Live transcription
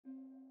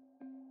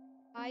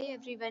Hi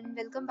everyone,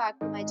 welcome back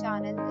to my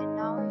channel and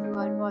now you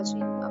are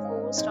watching a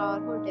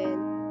 4-star hotel.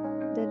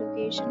 The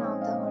location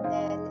of the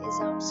hotel is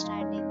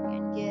outstanding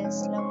and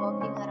guests love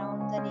walking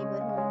around the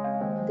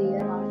neighborhood.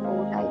 There are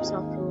 4 types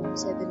of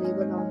rooms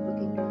available on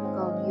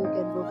booking.com. You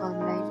can book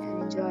online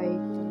and enjoy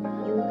it.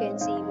 You can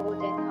see more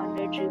than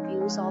 100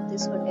 reviews of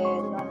this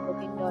hotel on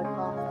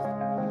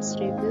booking.com. Its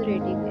review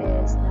rating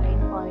is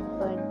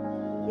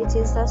 9.1, which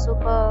is the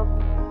superb.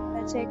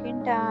 The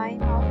check-in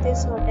time of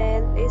this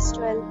hotel is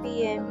 12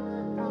 p.m.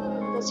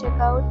 The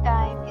checkout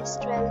time is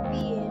 12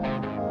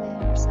 p.m.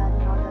 Pets are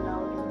not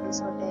allowed in this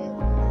hotel.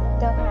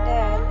 The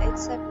hotel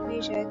accepts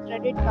major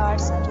credit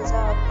cards and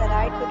reserves the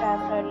right to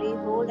temporarily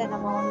hold an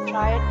amount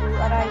prior to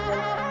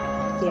arrival.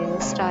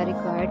 Guests are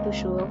required to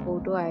show a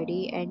photo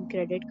ID and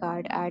credit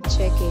card at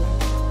check-in.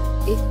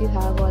 If you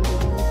have already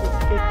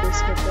visited this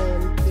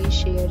hotel, please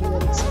share your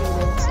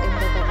experience in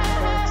the comment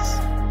box.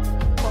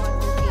 For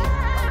booking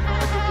or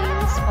more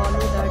details,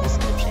 follow the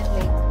description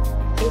link.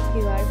 If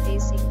you are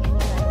facing any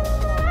kind of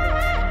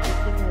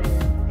booking a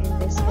room in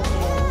this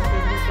hotel,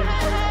 then you can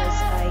help us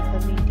by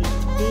commenting.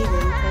 We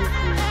will help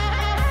you.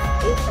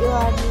 If you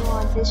are new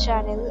on this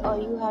channel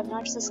or you have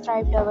not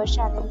subscribed our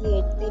channel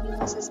yet, then you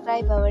must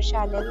subscribe our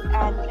channel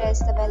and press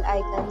the bell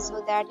icon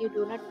so that you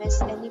do not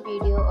miss any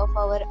video of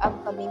our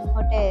upcoming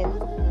hotel.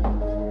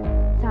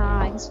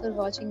 Thanks for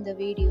watching the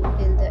video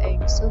till the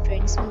end. So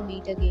friends, will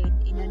meet again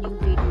in a new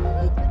video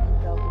with a new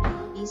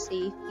property. Be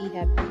safe, be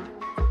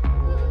happy.